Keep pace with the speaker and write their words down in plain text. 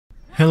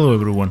Hello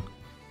everyone,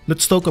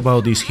 let's talk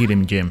about this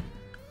hidden gem,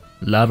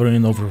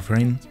 Labyrinth of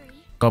Refrain,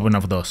 Coven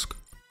of Dusk.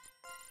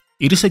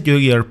 It is a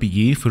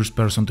JRPG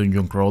first-person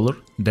dungeon crawler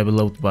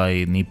developed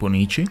by Nippon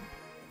Ichi.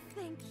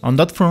 On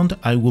that front,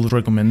 I would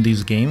recommend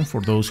this game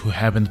for those who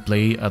haven't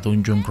played a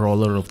dungeon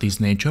crawler of this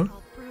nature,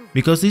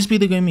 because this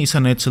video game is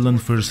an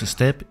excellent first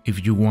step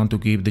if you want to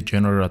give the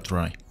genre a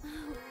try.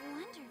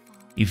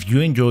 If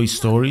you enjoy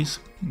stories,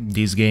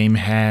 this game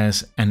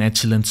has an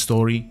excellent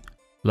story,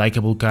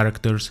 likable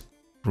characters,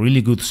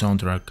 really good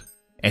soundtrack,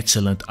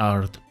 excellent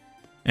art,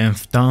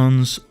 and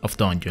tons of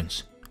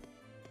dungeons.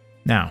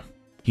 Now,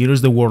 here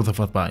is the word of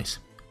advice.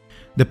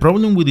 The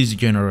problem with this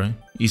genre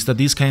is that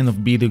these kind of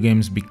video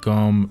games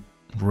become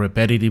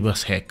repetitive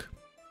as heck.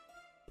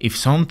 If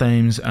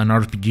sometimes an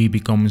RPG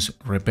becomes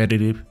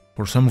repetitive,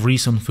 for some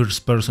reason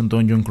first-person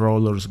dungeon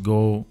crawlers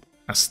go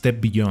a step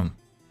beyond.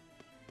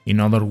 In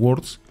other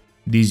words,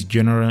 this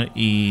genre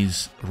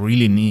is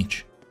really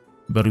niche,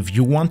 but if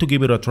you want to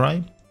give it a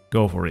try,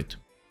 go for it.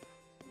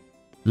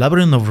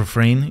 Labyrinth of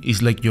Refrain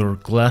is like your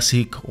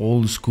classic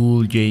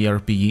old-school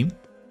JRPG,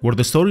 where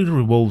the story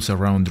revolves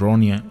around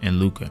Ronia and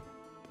Luca,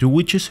 two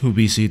witches who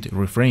visit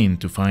Refrain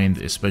to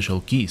find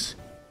special keys.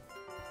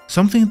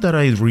 Something that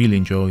I really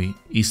enjoy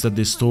is that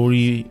the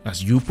story,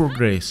 as you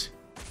progress,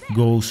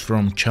 goes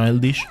from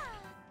childish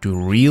to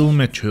real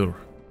mature.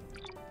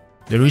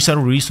 There is a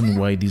reason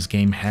why this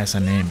game has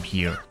an M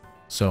here,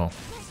 so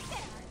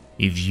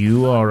if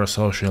you are a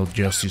social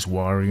justice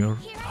warrior,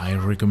 I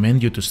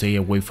recommend you to stay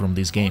away from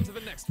this game,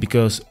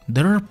 because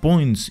there are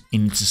points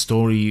in its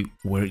story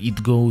where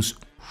it goes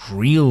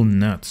real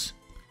nuts.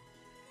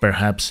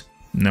 Perhaps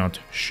not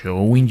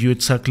showing you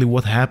exactly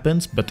what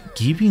happens, but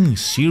giving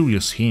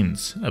serious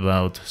hints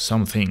about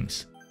some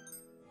things.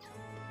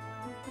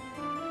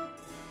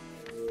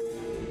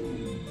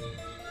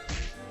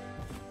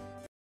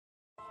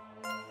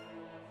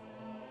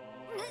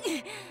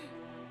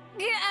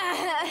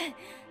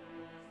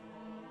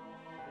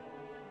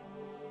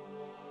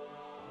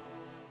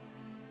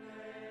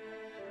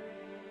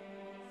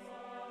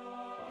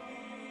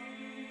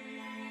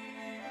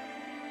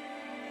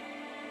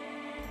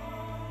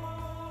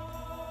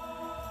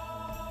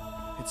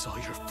 It's all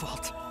your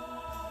fault.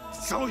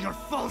 It's all your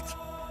fault!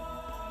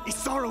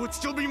 Isara would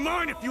still be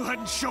mine if you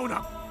hadn't shown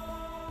up!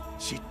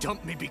 She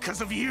dumped me because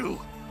of you!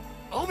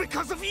 All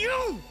because of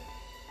you!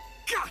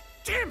 God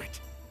damn it!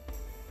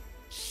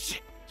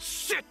 Shit,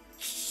 shit,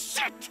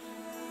 shit!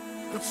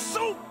 It's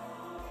so...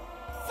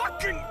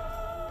 fucking...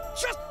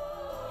 just...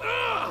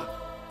 ugh!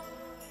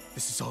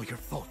 This is all your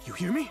fault, you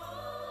hear me?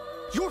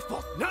 Your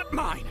fault, not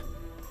mine!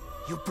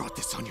 You brought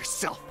this on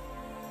yourself!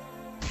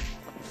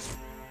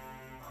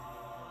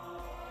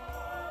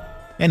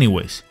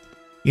 Anyways,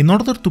 in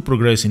order to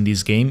progress in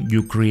this game,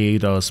 you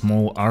create a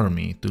small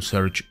army to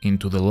search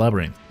into the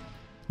labyrinth.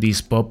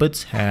 These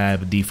puppets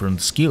have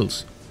different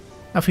skills,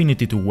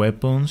 affinity to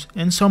weapons,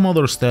 and some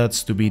other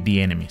stats to beat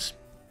the enemies.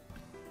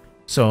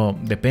 So,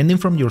 depending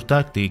from your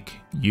tactic,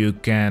 you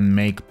can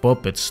make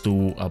puppets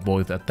to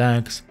avoid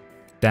attacks,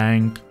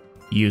 tank,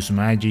 use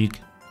magic,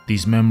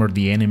 dismember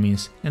the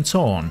enemies, and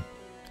so on.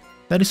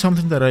 That is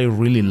something that I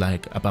really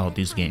like about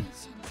this game.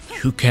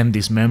 You can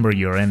dismember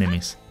your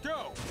enemies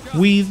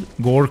with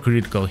gore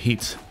critical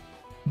hits,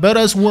 but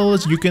as well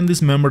as you can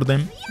dismember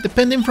them,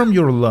 depending from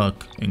your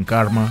luck and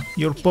karma,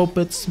 your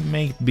puppets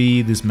may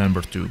be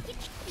dismembered too.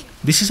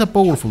 This is a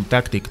powerful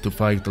tactic to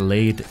fight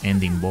late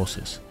ending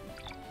bosses.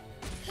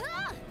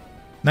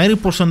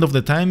 90% of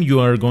the time you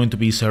are going to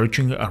be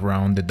searching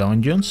around the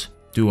dungeons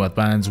to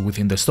advance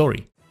within the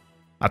story.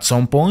 At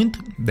some point,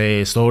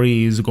 the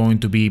story is going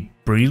to be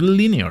pretty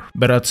linear,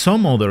 but at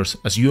some others,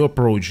 as you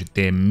approach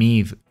the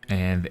mid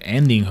and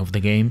ending of the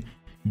game,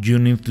 you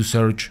need to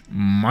search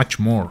much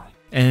more,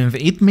 and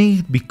it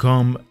may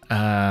become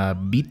a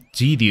bit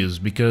tedious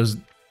because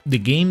the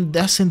game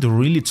doesn't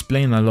really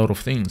explain a lot of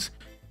things,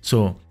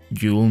 so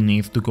you'll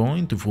need to go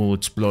into full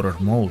explorer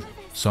mode,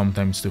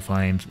 sometimes to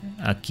find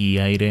a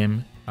key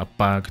item, a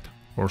pact,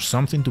 or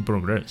something to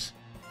progress.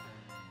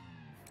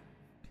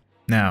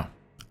 Now,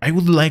 I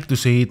would like to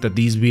say that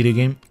this video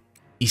game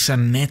is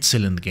an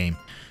excellent game,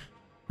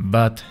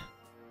 but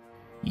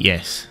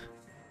yes,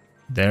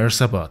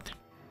 there's a but.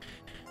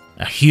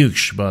 A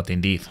huge but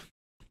indeed.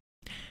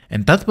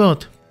 And that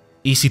but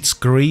is its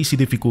crazy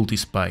difficulty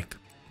spike.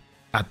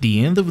 At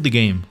the end of the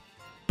game,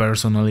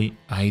 personally,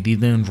 I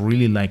didn't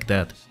really like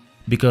that,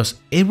 because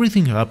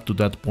everything up to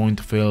that point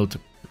felt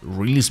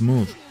really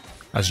smooth,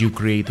 as you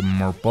create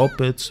more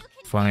puppets,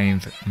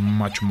 find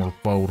much more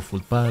powerful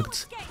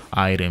pacts,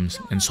 items,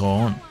 and so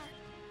on.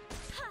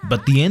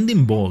 But the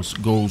ending boss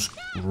goes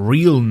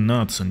real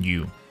nuts on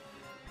you.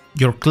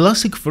 Your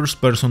classic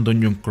first-person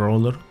dungeon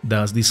crawler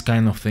does these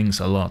kind of things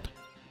a lot,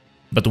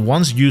 but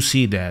once you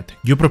see that,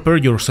 you prepare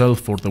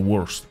yourself for the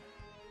worst.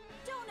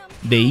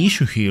 The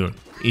issue here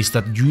is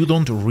that you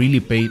don't really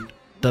pay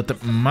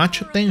that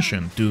much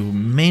attention to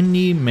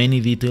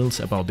many details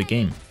about the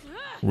game,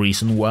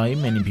 reason why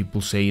many people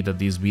say that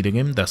this video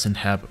game doesn't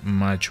have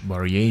much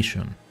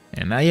variation,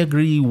 and I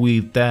agree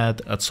with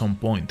that at some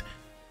point.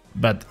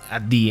 But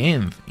at the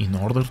end, in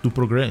order to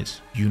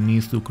progress, you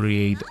need to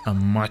create a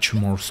much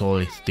more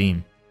solid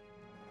team.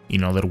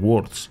 In other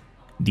words,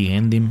 the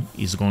ending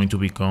is going to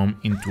become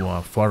into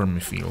a farm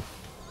field.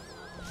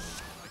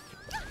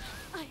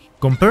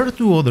 Compared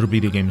to other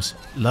video games,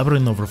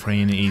 Labyrinth of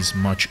Refrain is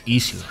much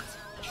easier,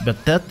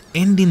 but that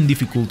ending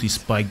difficulty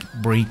spike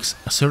breaks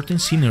a certain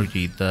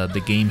synergy that the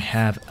game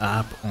had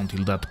up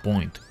until that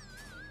point.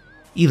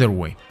 Either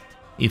way,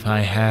 if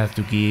I had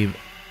to give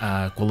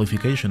a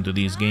qualification to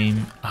this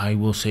game, I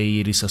will say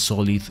it is a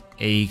solid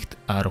 8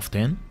 out of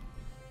 10.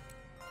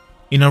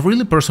 In a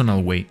really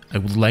personal way, I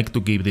would like to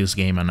give this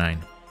game a 9,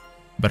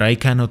 but I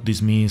cannot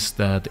dismiss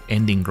that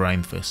ending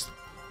grindfest.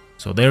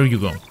 So there you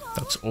go,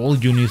 that's all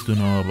you need to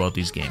know about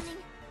this game.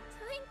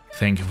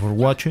 Thank you for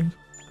watching,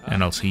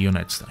 and I'll see you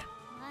next time.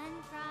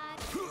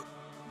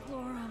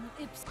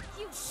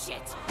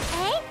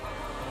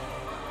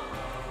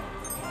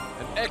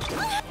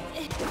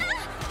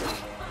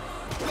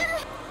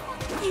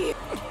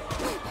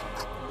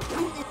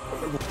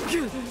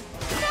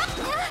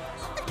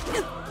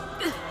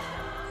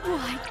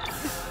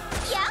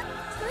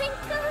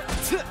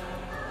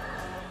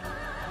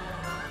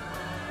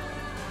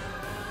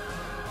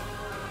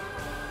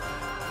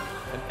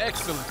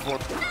 Excellent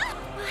work.